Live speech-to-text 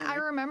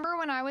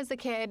when I was a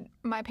kid,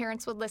 my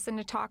parents would listen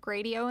to talk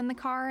radio in the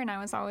car, and I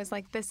was always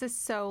like, this is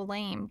so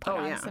lame. Put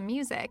on some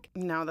music.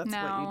 Now that's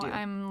what you do.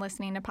 I'm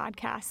listening to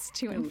podcasts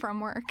to and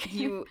from work.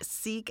 You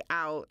seek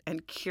out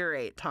and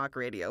curate talk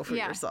radio for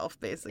yourself,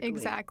 basically.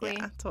 Exactly.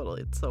 Yeah,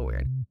 totally. It's so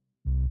weird.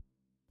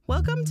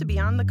 Welcome to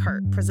Beyond the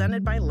Cart,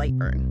 presented by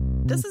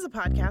Lightburn. This is a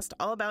podcast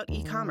all about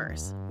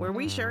e-commerce, where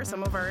we share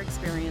some of our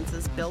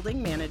experiences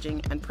building,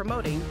 managing, and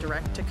promoting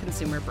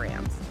direct-to-consumer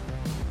brands.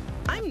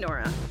 I'm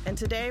Nora, and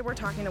today we're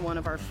talking to one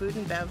of our food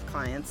and bev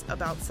clients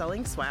about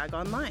selling swag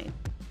online.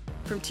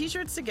 From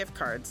t-shirts to gift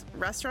cards,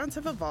 restaurants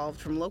have evolved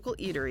from local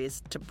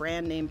eateries to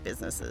brand name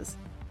businesses.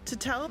 To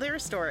tell their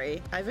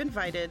story, I've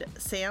invited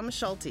Sam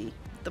Schulte,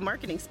 the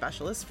marketing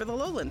specialist for the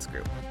Lowlands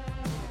Group.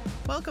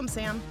 Welcome,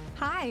 Sam.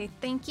 Hi,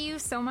 thank you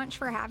so much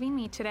for having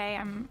me today.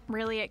 I'm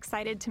really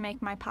excited to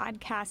make my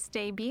podcast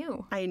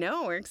debut. I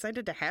know, we're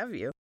excited to have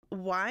you.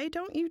 Why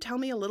don't you tell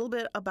me a little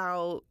bit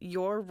about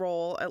your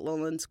role at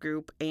Lowlands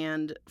Group,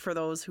 and for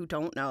those who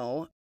don't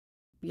know,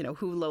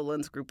 who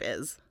Lowlands Group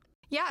is?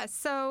 Yeah,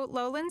 so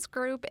Lowlands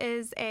Group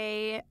is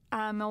a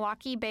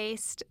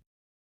Milwaukee-based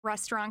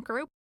restaurant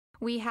group.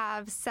 We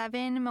have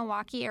 7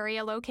 Milwaukee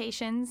area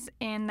locations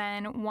and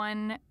then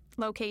 1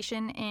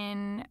 location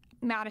in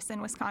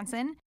Madison,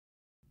 Wisconsin.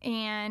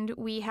 And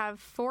we have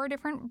 4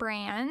 different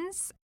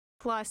brands,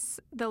 plus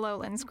the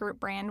Lowlands Group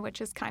brand,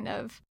 which is kind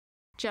of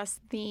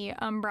just the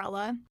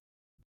umbrella.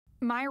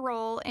 My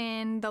role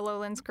in the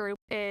Lowlands Group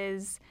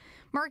is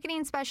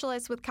marketing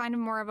specialist with kind of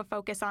more of a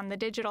focus on the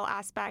digital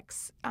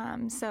aspects.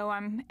 So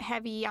I'm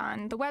heavy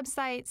on the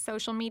website,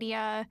 social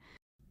media,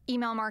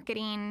 email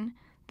marketing.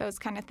 Those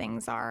kind of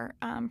things are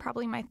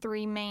probably my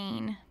 3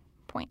 main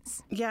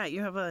points. Yeah,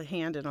 you have a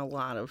hand in a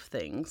lot of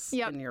things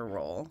in your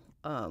role.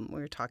 We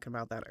were talking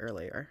about that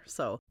earlier.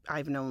 So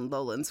I've known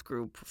Lowlands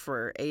Group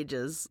for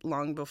ages,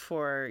 long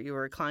before you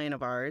were a client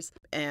of ours.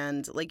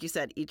 And like you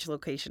said, each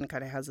location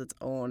kind of has its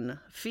own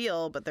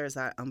feel, but there's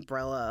that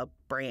umbrella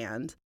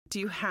brand. Do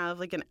you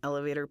have like an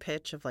elevator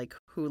pitch of like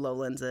who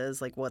Lowlands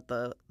is, like what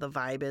the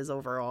vibe is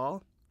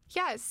overall?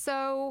 Yeah,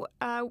 so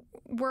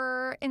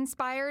we're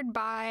inspired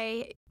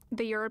by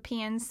the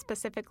Europeans,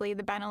 specifically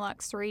the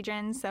Benelux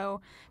region,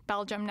 so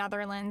Belgium,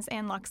 Netherlands,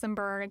 and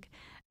Luxembourg,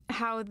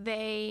 how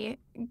they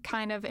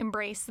kind of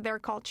embrace their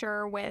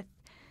culture with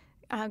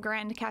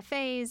grand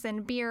cafes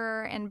and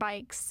beer and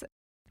bikes.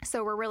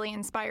 So we're really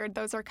inspired.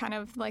 Those are kind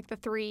of like the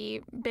 3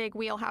 big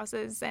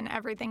wheelhouses, and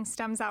everything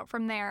stems out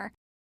from there.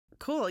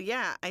 Cool.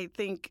 Yeah, I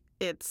think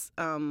it's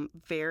a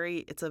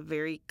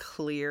very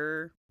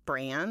clear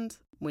brand.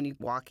 When you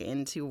walk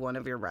into one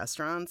of your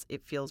restaurants,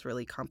 it feels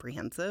really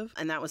comprehensive.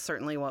 And that was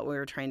certainly what we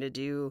were trying to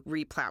do,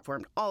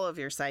 re-platformed all of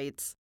your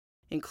sites,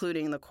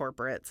 including the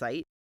corporate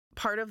site.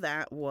 Part of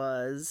that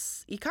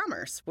was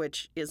e-commerce,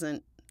 which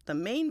isn't the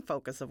main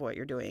focus of what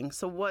you're doing.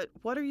 So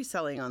what are you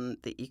selling on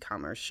the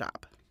e-commerce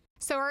shop?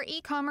 So our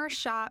e-commerce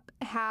shop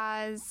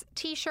has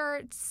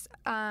t-shirts,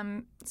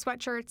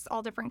 sweatshirts,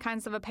 all different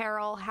kinds of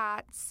apparel,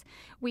 hats.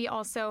 We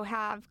also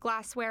have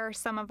glassware.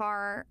 Some of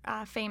our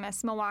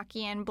famous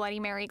Milwaukee and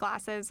Bloody Mary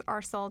glasses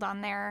are sold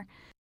on there.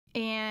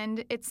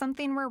 And it's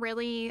something we're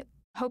really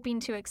hoping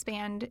to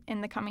expand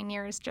in the coming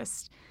years,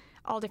 just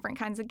all different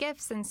kinds of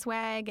gifts and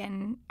swag.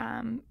 And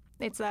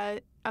it's a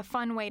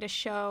fun way to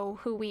show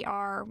who we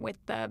are with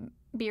the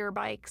beer,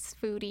 bikes,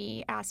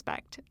 foodie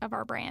aspect of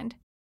our brand.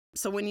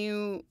 So when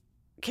you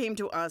came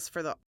to us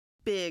for the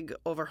big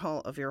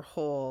overhaul of your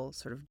whole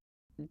sort of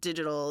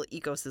digital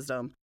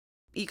ecosystem,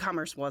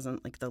 e-commerce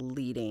wasn't like the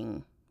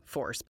leading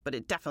force, but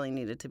it definitely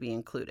needed to be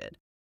included.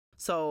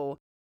 So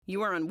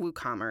you were on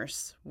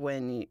WooCommerce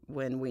when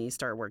we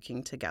started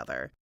working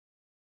together.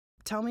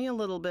 Tell me a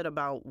little bit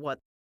about what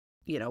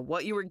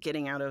you were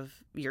getting out of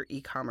your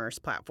e-commerce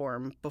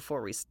platform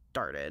before we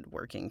started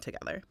working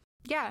together.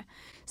 Yeah.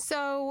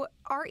 So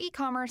our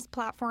e-commerce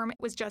platform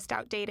was just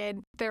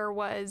outdated. There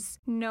was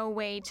no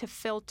way to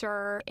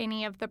filter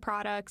any of the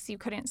products. You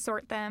couldn't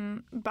sort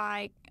them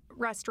by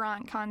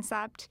restaurant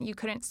concept. You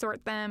couldn't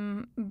sort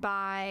them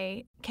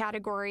by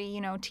category,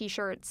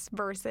 t-shirts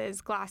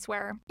versus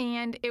glassware.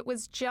 And it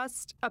was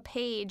just a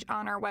page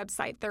on our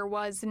website. There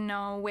was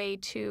no way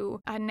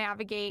to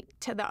navigate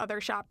to the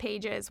other shop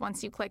pages.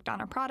 Once you clicked on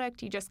a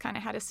product, you just kind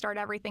of had to start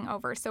everything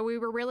over. So we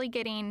were really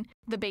getting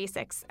the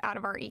basics out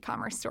of our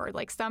e-commerce store.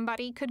 Like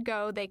somebody could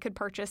go, they could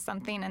purchase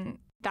something, and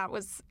that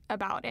was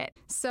about it.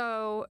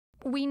 So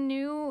we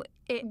knew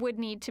it would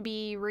need to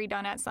be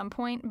redone at some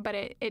point, but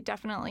it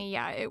definitely,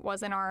 it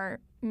wasn't our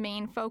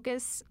main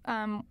focus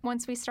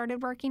once we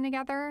started working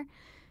together.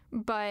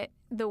 But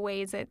the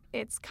ways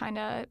it's kind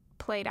of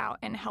played out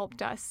and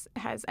helped us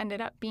has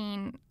ended up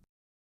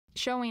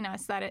showing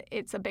us that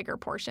it's a bigger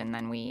portion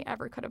than we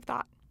ever could have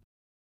thought.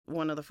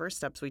 One of the first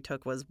steps we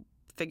took was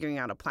figuring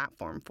out a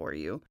platform for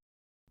you.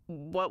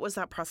 What was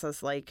that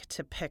process like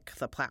to pick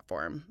the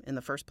platform in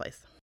the first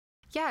place?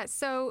 Yeah,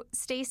 so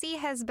Stacy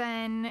has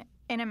been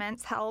an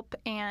immense help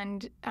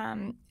and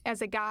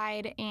as a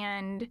guide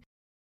and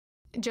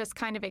just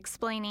kind of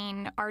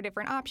explaining our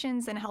different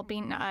options and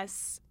helping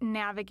us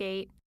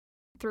navigate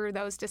through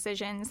those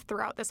decisions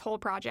throughout this whole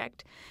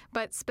project.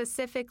 But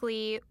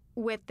specifically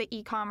with the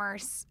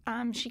e-commerce,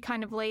 she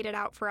kind of laid it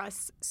out for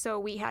us. So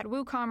we had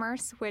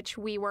WooCommerce, which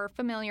we were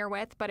familiar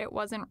with, but it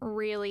wasn't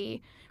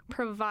really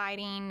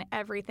providing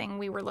everything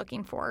we were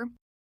looking for.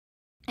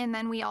 And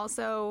then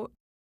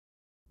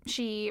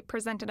she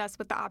presented us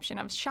with the option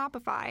of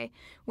Shopify,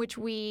 which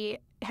we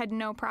had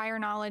no prior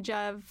knowledge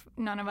of.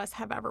 None of us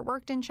have ever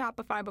worked in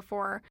Shopify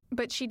before,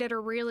 but she did a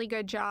really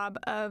good job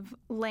of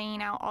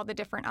laying out all the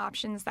different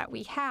options that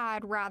we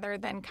had rather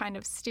than kind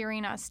of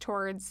steering us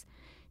towards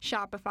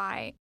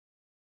Shopify.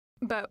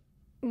 But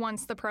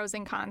once the pros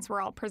and cons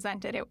were all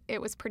presented,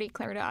 it was pretty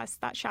clear to us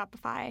that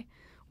Shopify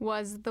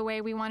was the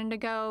way we wanted to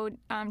go,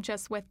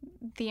 just with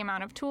the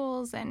amount of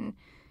tools and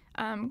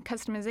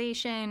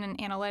customization and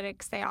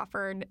analytics they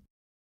offered.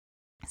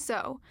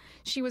 So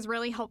she was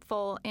really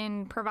helpful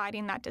in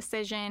providing that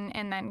decision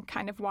and then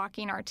kind of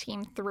walking our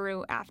team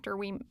through after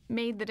we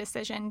made the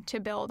decision to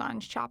build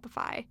on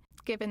Shopify,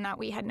 given that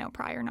we had no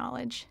prior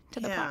knowledge to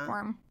the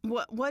platform.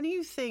 What do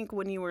you think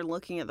when you were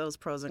looking at those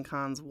pros and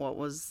cons? What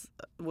was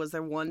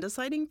there one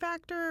deciding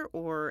factor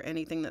or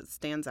anything that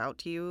stands out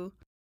to you?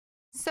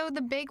 So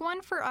the big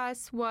one for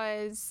us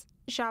was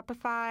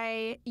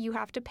Shopify, you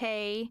have to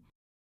pay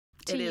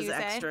to use it. It is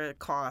extra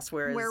cost,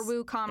 where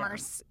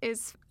WooCommerce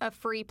is a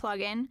free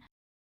plugin.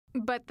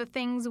 But the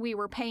things we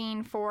were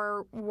paying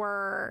for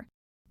were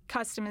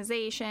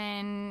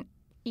customization,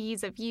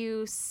 ease of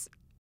use,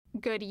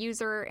 good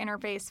user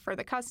interface for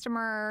the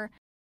customer,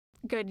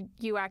 good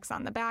UX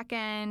on the back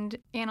end,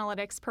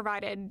 analytics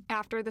provided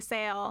after the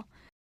sale,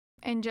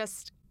 and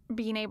just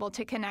being able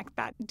to connect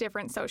that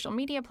different social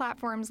media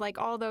platforms, like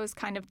all those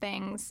kind of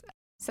things.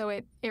 So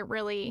it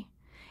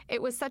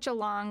was such a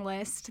long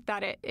list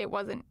that it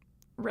wasn't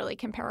really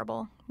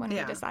comparable when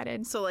we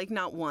decided. So like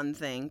not one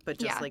thing, but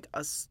just like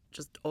a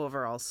just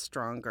overall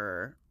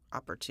stronger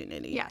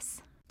opportunity.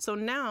 Yes. So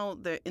now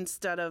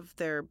instead of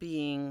there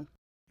being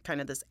kind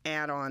of this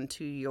add-on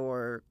to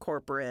your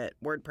corporate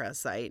WordPress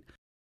site,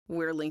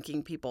 we're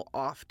linking people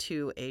off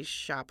to a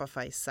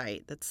Shopify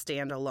site that's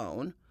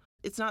standalone.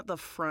 It's not the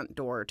front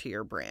door to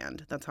your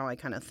brand. That's how I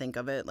kind of think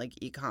of it, like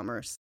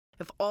e-commerce.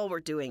 If all we're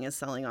doing is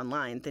selling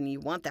online, then you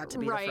want that to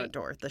be the front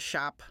door. The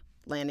shop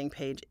landing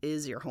page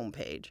is your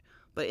homepage.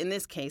 But in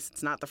this case,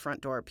 it's not the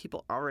front door.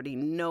 People already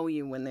know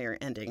you when they're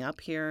ending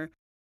up here.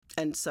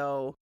 And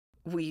so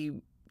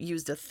we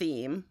used a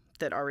theme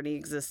that already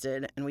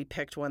existed, and we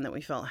picked one that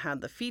we felt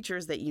had the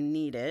features that you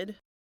needed.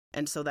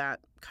 And so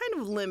that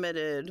kind of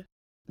limited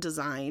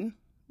design.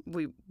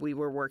 We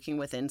were working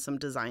within some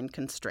design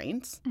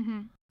constraints.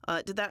 Mm-hmm.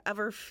 Did that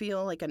ever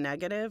feel like a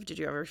negative? Did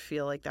you ever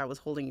feel like that was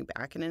holding you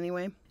back in any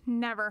way?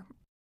 Never.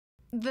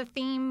 The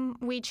theme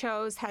we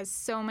chose has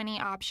so many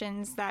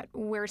options that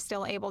we're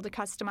still able to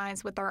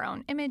customize with our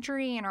own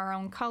imagery and our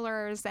own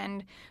colors,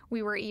 and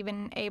we were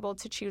even able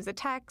to choose a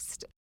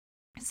text.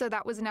 So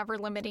that was never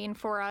limiting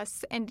for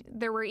us. And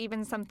there were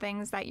even some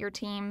things that your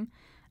team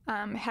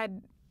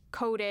had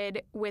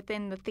coded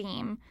within the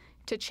theme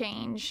to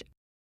change.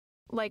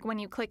 Like when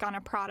you click on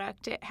a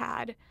product, it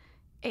had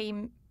a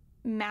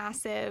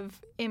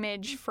massive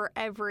image for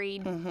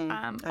every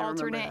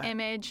alternate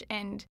image,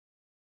 and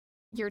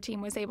your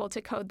team was able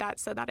to code that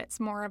so that it's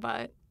more of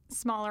a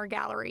smaller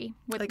gallery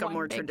with like one a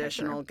more big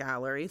traditional picture.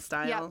 Gallery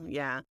style.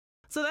 Yeah.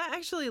 So that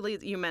actually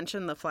leads, you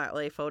mentioned the flat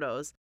lay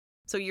photos.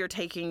 So you're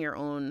taking your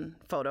own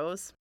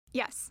photos?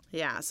 Yes.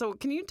 Yeah. So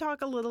can you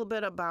talk a little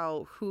bit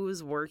about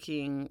who's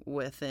working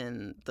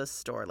within the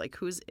store? Like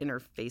who's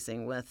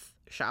interfacing with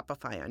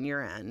Shopify on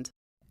your end?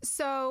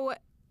 So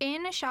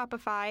in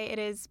Shopify, it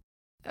is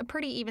a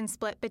pretty even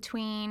split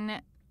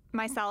between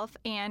myself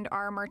and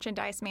our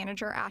merchandise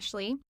manager,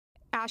 Ashley.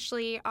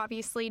 Ashley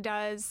obviously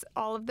does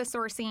all of the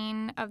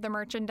sourcing of the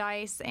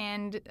merchandise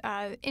and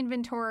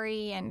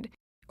inventory and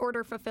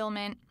order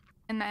fulfillment,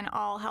 and then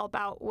I'll help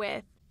out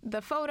with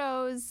the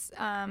photos,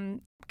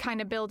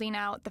 kind of building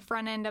out the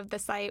front end of the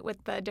site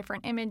with the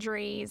different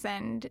imageries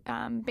and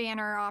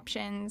banner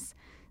options.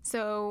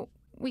 So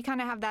we kind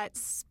of have that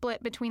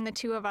split between the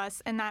two of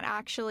us, and that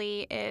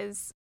actually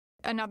is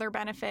another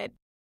benefit,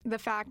 the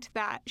fact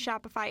that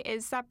Shopify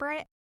is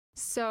separate.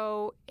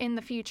 So in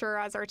the future,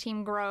 as our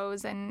team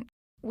grows and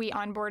we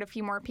onboard a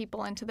few more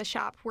people into the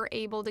shop, we're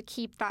able to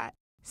keep that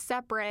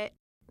separate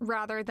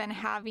rather than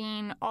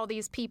having all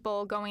these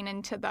people going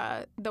into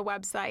the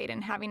website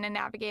and having to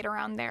navigate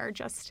around there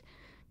just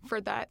for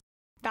that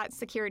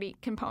security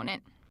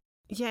component.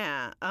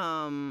 Yeah.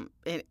 And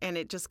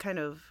it just kind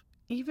of,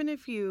 even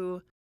if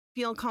you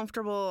feel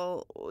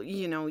comfortable,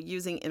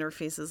 using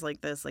interfaces like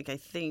this, like I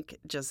think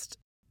just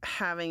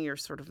having your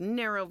sort of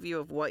narrow view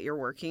of what you're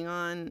working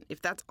on,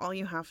 if that's all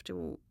you have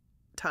to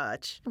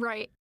touch.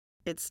 Right.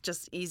 It's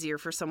just easier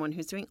for someone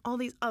who's doing all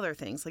these other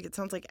things. Like it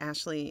sounds like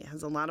Ashley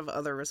has a lot of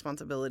other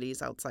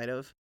responsibilities outside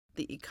of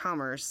the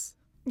e-commerce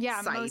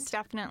site. Most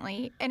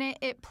definitely. And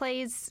it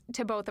plays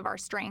to both of our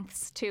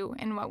strengths, too,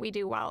 in what we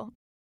do well.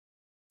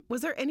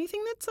 Was there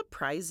anything that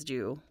surprised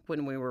you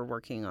when we were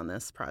working on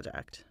this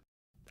project?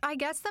 I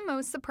guess the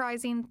most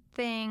surprising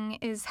thing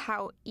is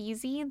how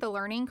easy the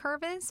learning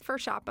curve is for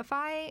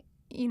Shopify.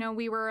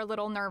 We were a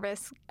little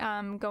nervous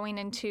going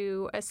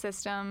into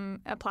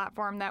a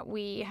platform that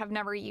we have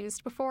never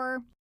used before,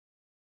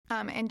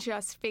 and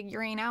just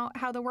figuring out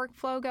how the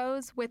workflow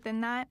goes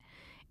within that.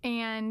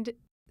 And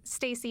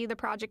Stacy, the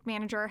project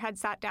manager, had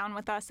sat down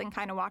with us and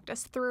kind of walked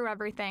us through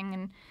everything.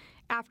 And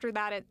after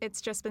that,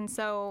 it's just been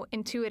so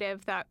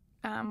intuitive that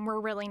we're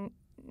really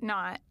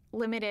not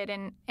limited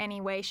in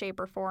any way, shape,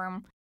 or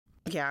form.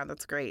 Yeah,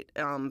 that's great.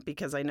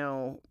 Because I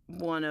know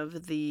one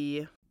of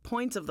the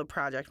points of the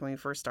project when we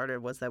first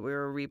started was that we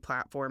were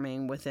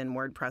replatforming within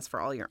WordPress for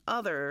all your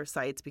other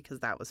sites because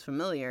that was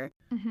familiar.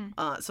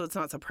 Mm-hmm. So it's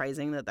not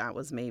surprising that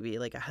was maybe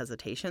like a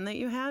hesitation that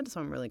you had.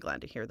 So I'm really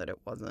glad to hear that it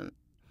wasn't.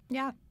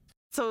 Yeah.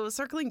 So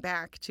circling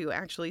back to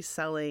actually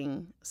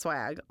selling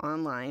swag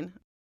online,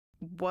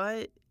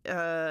 what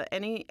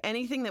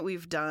anything that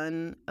we've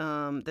done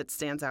that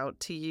stands out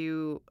to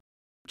you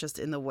just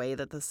in the way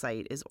that the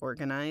site is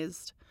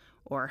organized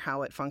or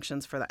how it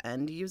functions for the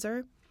end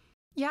user?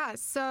 Yeah,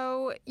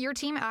 so your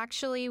team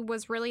actually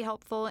was really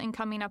helpful in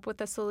coming up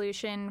with a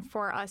solution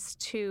for us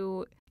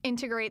to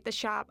integrate the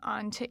shop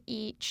onto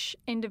each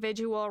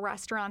individual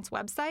restaurant's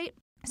website.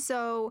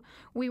 So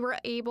we were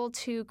able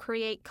to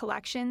create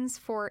collections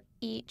for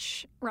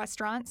each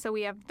restaurant. So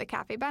we have the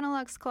Cafe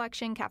Benelux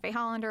collection, Cafe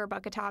Hollander,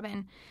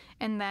 Bucketaben,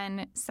 and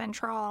then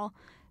Central.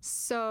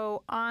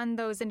 So on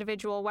those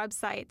individual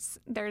websites,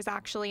 there's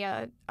actually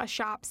a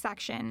shop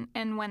section.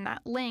 And when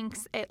that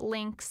links, it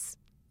links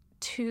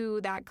to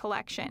that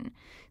collection.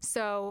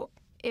 So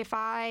if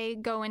I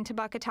go into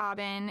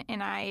Bucketaben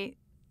and I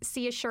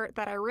see a shirt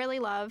that I really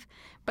love,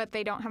 but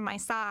they don't have my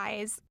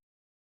size,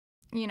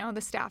 the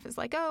staff is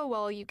like, oh,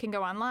 well, you can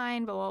go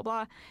online, blah, blah,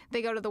 blah.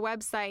 They go to the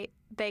website,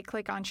 they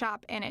click on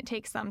shop, and it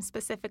takes them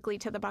specifically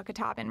to the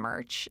Bucketaben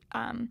merch.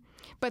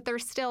 But they're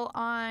still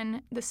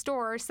on the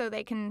store, so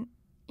they can,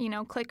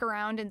 click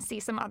around and see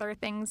some other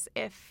things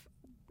if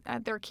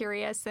they're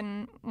curious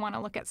and want to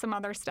look at some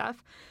other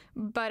stuff.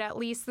 But at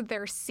least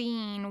they're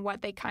seeing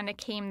what they kind of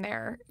came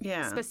there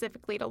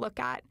specifically to look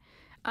at.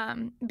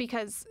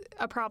 Because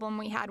a problem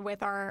we had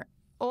with our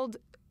old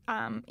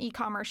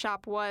e-commerce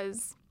shop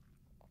was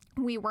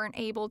we weren't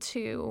able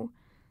to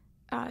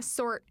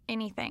sort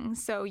anything.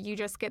 So you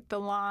just get the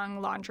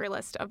long laundry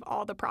list of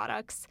all the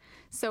products.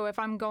 So if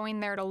I'm going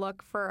there to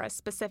look for a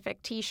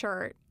specific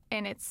T-shirt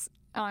and it's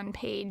on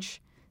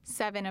page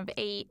 7 of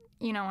 8,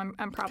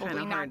 I'm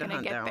probably not going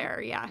to get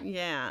there. Yeah.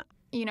 Yeah.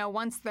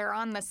 Once they're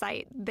on the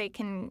site, they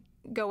can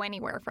go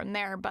anywhere from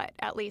there. But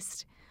at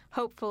least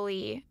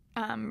hopefully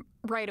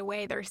right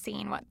away they're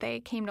seeing what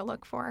they came to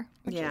look for,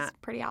 which is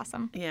pretty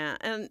awesome. Yeah.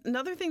 And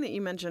another thing that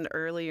you mentioned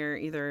earlier,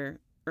 either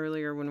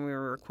earlier when we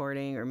were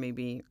recording or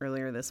maybe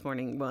earlier this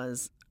morning,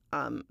 was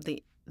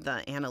the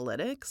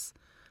analytics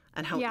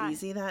and how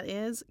easy that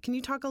is. Can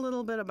you talk a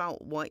little bit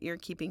about what you're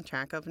keeping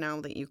track of now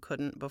that you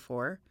couldn't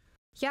before?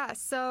 Yeah,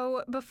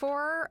 so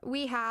before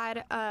we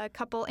had a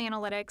couple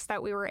analytics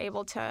that we were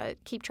able to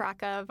keep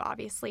track of,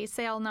 obviously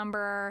sale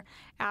number,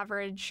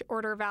 average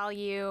order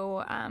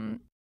value.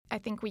 I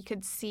think we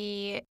could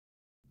see,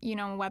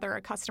 whether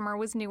a customer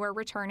was new or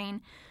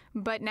returning.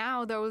 But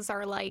now those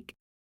are like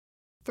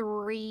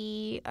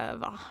 3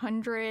 of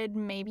 100,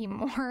 maybe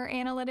more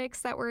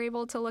analytics that we're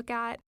able to look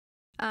at.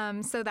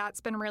 So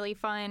that's been really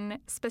fun.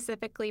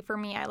 Specifically for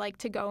me, I like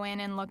to go in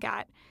and look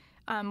at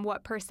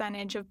what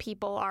percentage of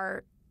people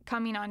are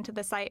coming onto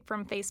the site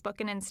from Facebook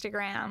and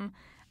Instagram.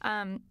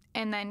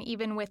 And then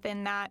even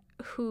within that,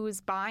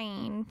 who's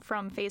buying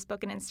from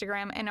Facebook and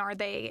Instagram, and are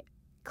they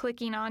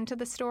clicking onto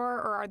the store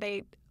or are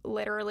they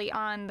literally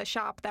on the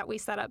shop that we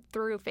set up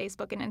through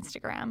Facebook and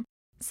Instagram?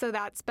 So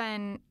that's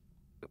been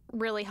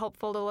really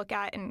helpful to look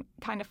at and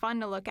kind of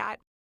fun to look at.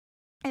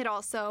 It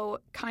also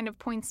kind of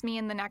points me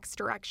in the next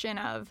direction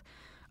of,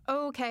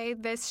 okay,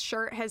 this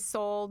shirt has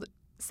sold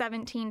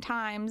 17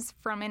 times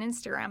from an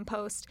Instagram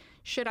post.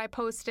 Should I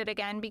post it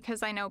again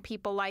because I know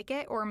people like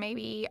it? Or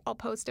maybe I'll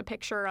post a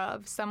picture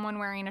of someone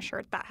wearing a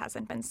shirt that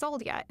hasn't been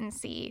sold yet and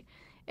see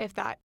if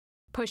that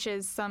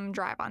pushes some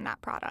drive on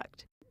that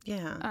product.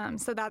 Yeah.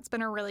 So that's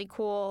been a really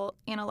cool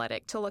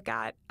analytic to look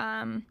at.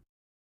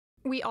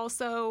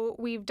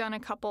 We've done a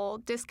couple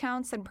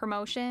discounts and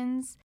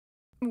promotions.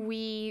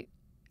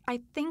 I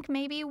think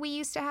maybe we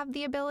used to have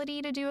the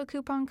ability to do a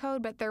coupon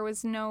code, but there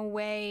was no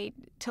way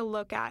to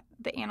look at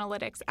the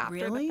analytics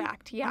after the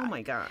fact. Yeah. Oh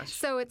my gosh.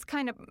 So it's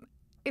kind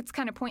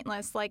of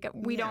pointless. Like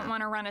we don't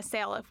want to run a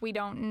sale if we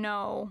don't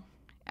know.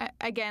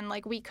 Again,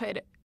 like we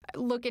could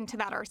look into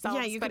that ourselves.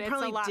 Yeah, you could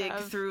probably dig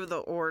through the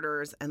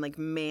orders and like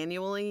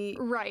manually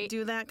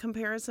do that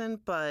comparison,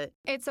 but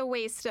it's a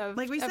waste of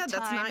like we said, that's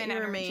not your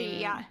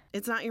energy. main.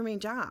 It's not your main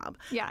job.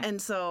 Yeah,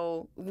 and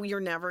so you're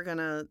never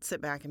gonna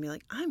sit back and be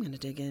like, I'm gonna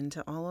dig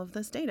into all of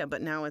this data.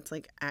 But now it's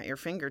like at your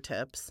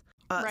fingertips.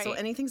 So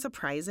anything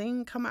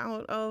surprising come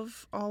out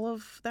of all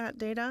of that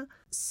data?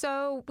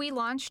 So we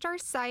launched our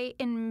site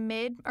in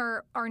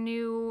our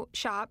new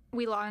shop.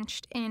 We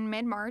launched in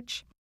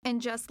mid-March. And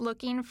just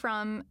looking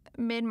from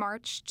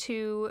mid-March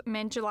to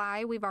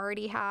mid-July, we've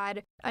already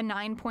had a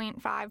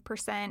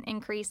 9.5%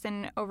 increase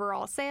in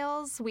overall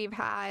sales. We've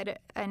had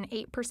an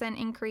 8%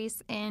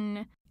 increase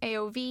in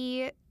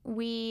AOV.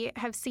 We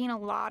have seen a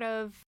lot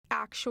of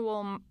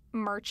actual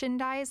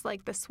merchandise,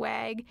 like the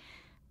swag,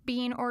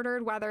 being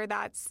ordered, whether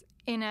that's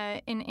in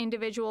an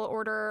individual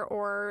order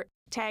or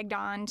tagged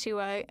on to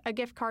a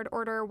gift card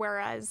order,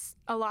 whereas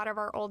a lot of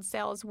our old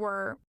sales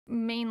were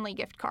mainly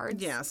gift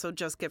cards. Yeah, so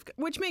just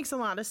which makes a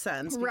lot of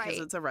sense because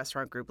Right. it's a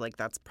restaurant group. Like,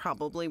 that's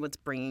probably what's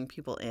bringing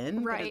people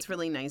in. Right. But it's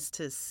really nice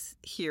to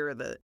hear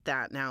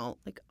that now.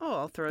 Like, oh,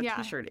 I'll throw a Yeah.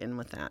 T-shirt in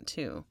with that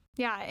too.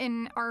 Yeah,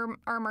 and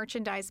our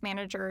merchandise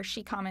manager,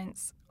 she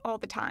comments all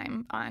the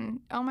time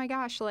on, oh my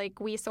gosh, like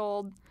we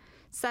sold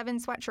 7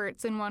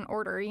 sweatshirts in one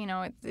order. You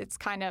know, it's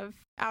kind of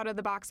out of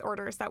the box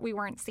orders that we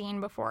weren't seeing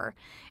before.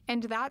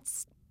 And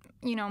that's,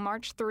 you know,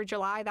 March through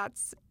July,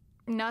 that's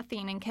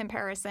nothing in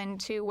comparison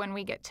to when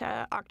we get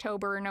to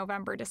October,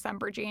 November,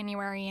 December,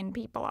 January, and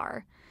people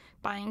are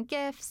buying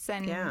gifts.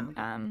 And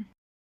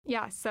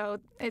so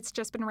it's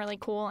just been really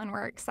cool, and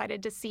we're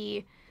excited to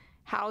see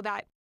how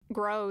that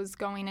grows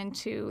going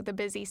into the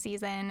busy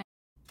season.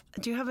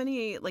 Do you have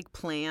any like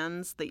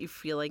plans that you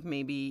feel like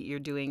maybe you're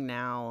doing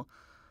now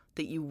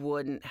that you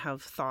wouldn't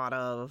have thought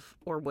of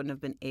or wouldn't have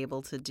been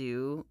able to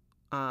do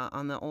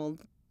on the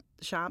old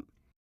shop?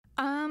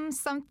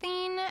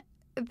 Something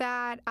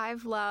that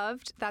I've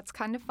loved that's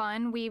kind of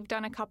fun. We've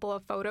done a couple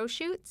of photo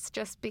shoots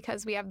just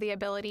because we have the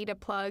ability to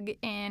plug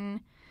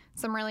in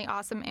some really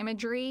awesome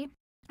imagery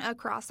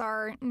across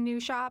our new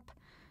shop.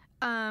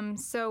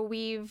 So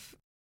we've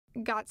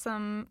got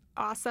some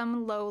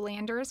awesome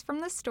lowlanders from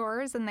the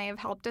stores, and they have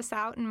helped us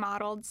out and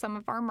modeled some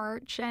of our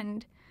merch,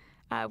 and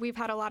we've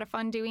had a lot of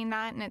fun doing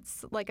that, and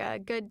it's like a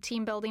good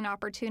team building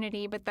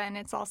opportunity. But then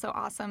it's also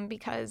awesome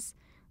because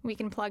we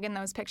can plug in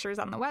those pictures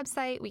on the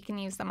website, we can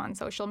use them on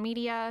social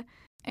media,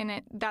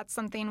 and that's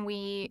something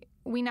we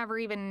never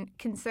even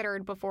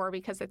considered before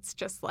because it's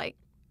just like,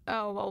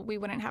 oh, well, we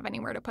wouldn't have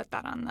anywhere to put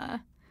that on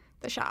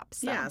the shop.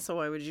 So. Yeah, so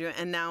why would you?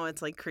 And now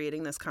it's like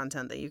creating this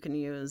content that you can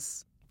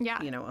use,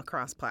 you know,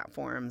 across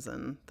platforms,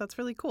 and that's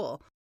really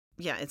cool.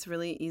 Yeah, it's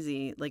really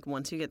easy. Like,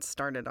 once you get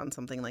started on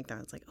something like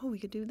that, it's like, oh, we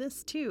could do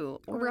this too.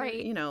 Or, right.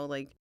 You know,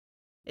 like,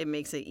 it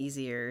makes it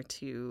easier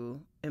to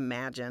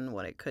imagine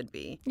what it could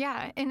be.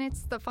 Yeah, and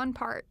it's the fun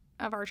part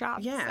of our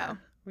job. Yeah. So.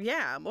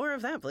 Yeah, more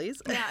of that,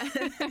 please.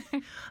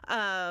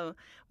 Yeah.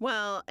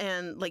 Well,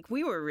 and like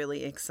we were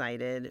really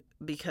excited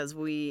because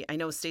I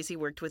know Stacy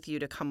worked with you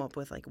to come up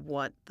with like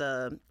what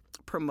the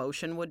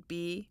promotion would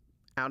be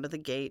out of the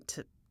gate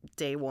to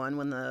day one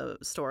when the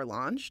store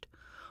launched.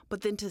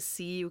 But then to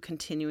see you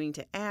continuing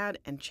to add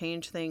and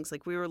change things,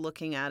 like we were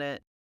looking at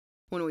it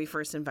when we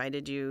first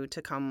invited you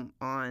to come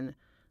on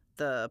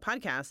the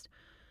podcast.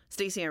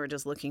 Stacy and I were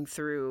just looking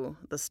through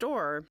the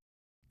store,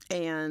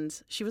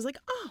 and she was like,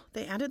 oh,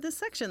 they added this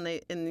section.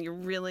 And you're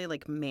really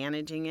like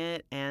managing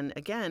it. And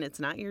again, it's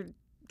not your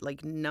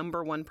like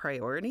number one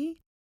priority,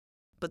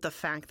 but the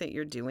fact that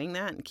you're doing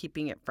that and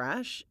keeping it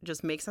fresh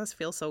just makes us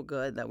feel so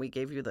good that we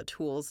gave you the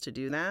tools to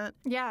do that.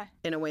 Yeah.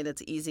 In a way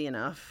that's easy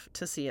enough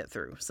to see it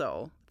through.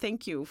 So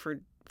thank you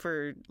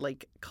for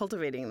like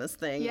cultivating this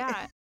thing.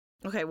 Yeah.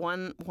 Okay,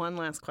 one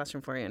last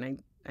question for you,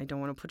 and I don't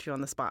want to put you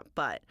on the spot,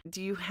 but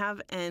do you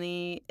have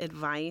any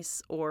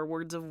advice or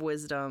words of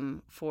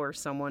wisdom for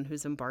someone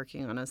who's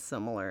embarking on a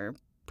similar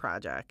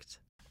project?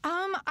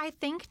 I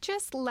think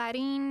just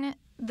letting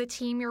the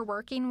team you're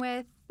working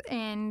with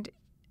and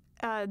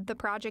the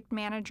project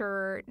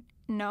manager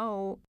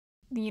know,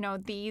 you know,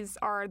 these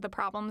are the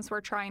problems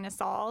we're trying to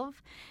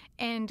solve,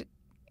 and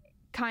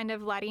kind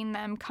of letting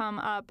them come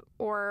up,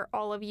 or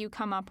all of you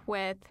come up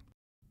with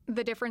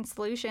the different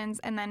solutions,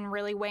 and then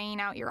really weighing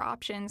out your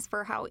options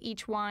for how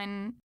each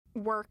one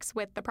works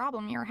with the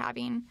problem you're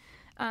having.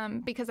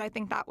 Because I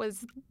think that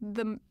was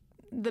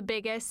the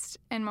biggest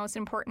and most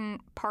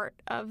important part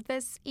of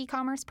this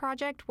e-commerce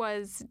project,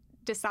 was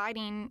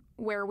deciding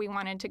where we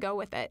wanted to go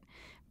with it.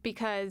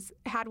 Because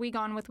had we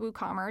gone with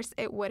WooCommerce,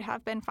 it would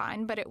have been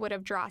fine, but it would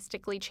have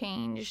drastically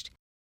changed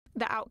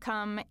the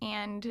outcome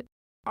and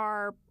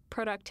our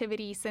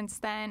productivity since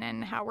then,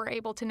 and how we're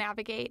able to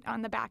navigate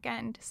on the back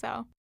end.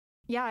 So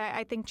yeah,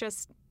 I think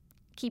just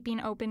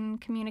keeping open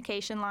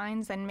communication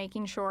lines and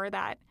making sure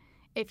that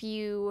if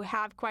you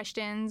have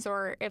questions,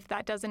 or if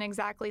that doesn't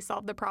exactly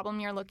solve the problem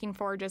you're looking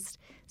for, just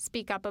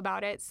speak up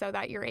about it so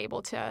that you're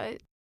able to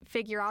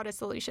figure out a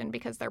solution,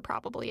 because there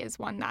probably is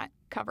one that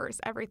covers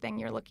everything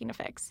you're looking to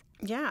fix.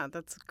 Yeah,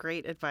 that's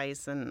great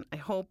advice, and I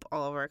hope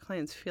all of our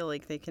clients feel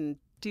like they can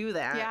do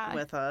that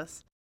with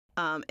us.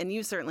 And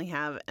you certainly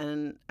have,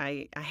 and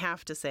I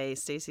have to say,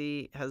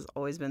 Stacy has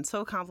always been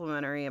so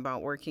complimentary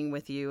about working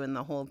with you and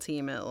the whole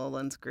team at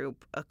Lowlands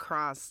Group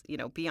across, you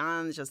know,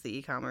 beyond just the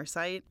e-commerce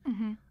site.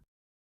 Mm-hmm.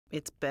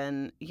 It's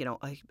been,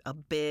 a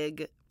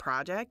big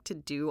project to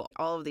do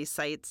all of these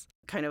sites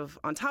kind of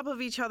on top of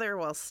each other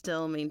while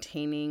still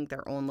maintaining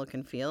their own look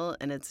and feel.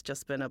 And it's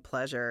just been a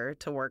pleasure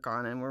to work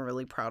on, and we're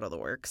really proud of the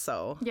work.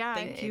 So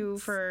thank you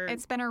for...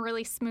 It's been a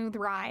really smooth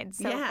ride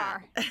so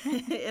far.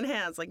 It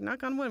has.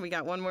 Knock on wood, we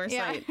got one more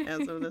site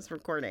as of this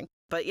recording.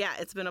 But yeah,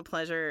 it's been a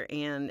pleasure,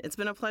 and it's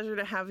been a pleasure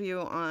to have you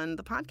on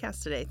the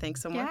podcast today.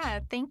 Thanks so much. Yeah,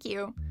 thank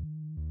you.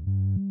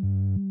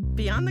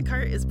 Beyond the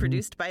Cart is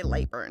produced by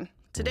Lightburn.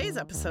 Today's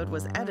episode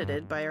was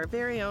edited by our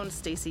very own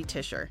Stacy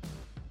Tischer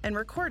and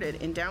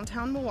recorded in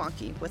downtown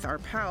Milwaukee with our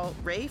pal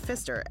Ray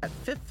Pfister at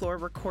Fifth Floor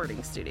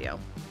Recording Studio.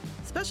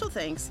 Special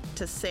thanks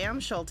to Sam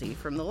Schulte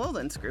from the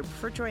Lowlands Group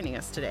for joining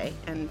us today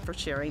and for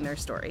sharing their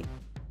story.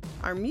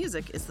 Our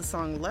music is the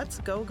song Let's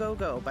Go Go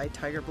Go by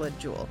Tiger Blood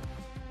Jewel.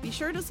 Be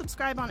sure to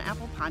subscribe on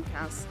Apple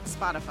Podcasts,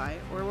 Spotify,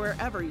 or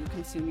wherever you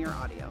consume your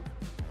audio.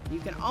 You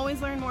can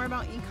always learn more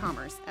about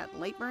e-commerce at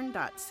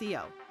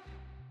lightburn.co.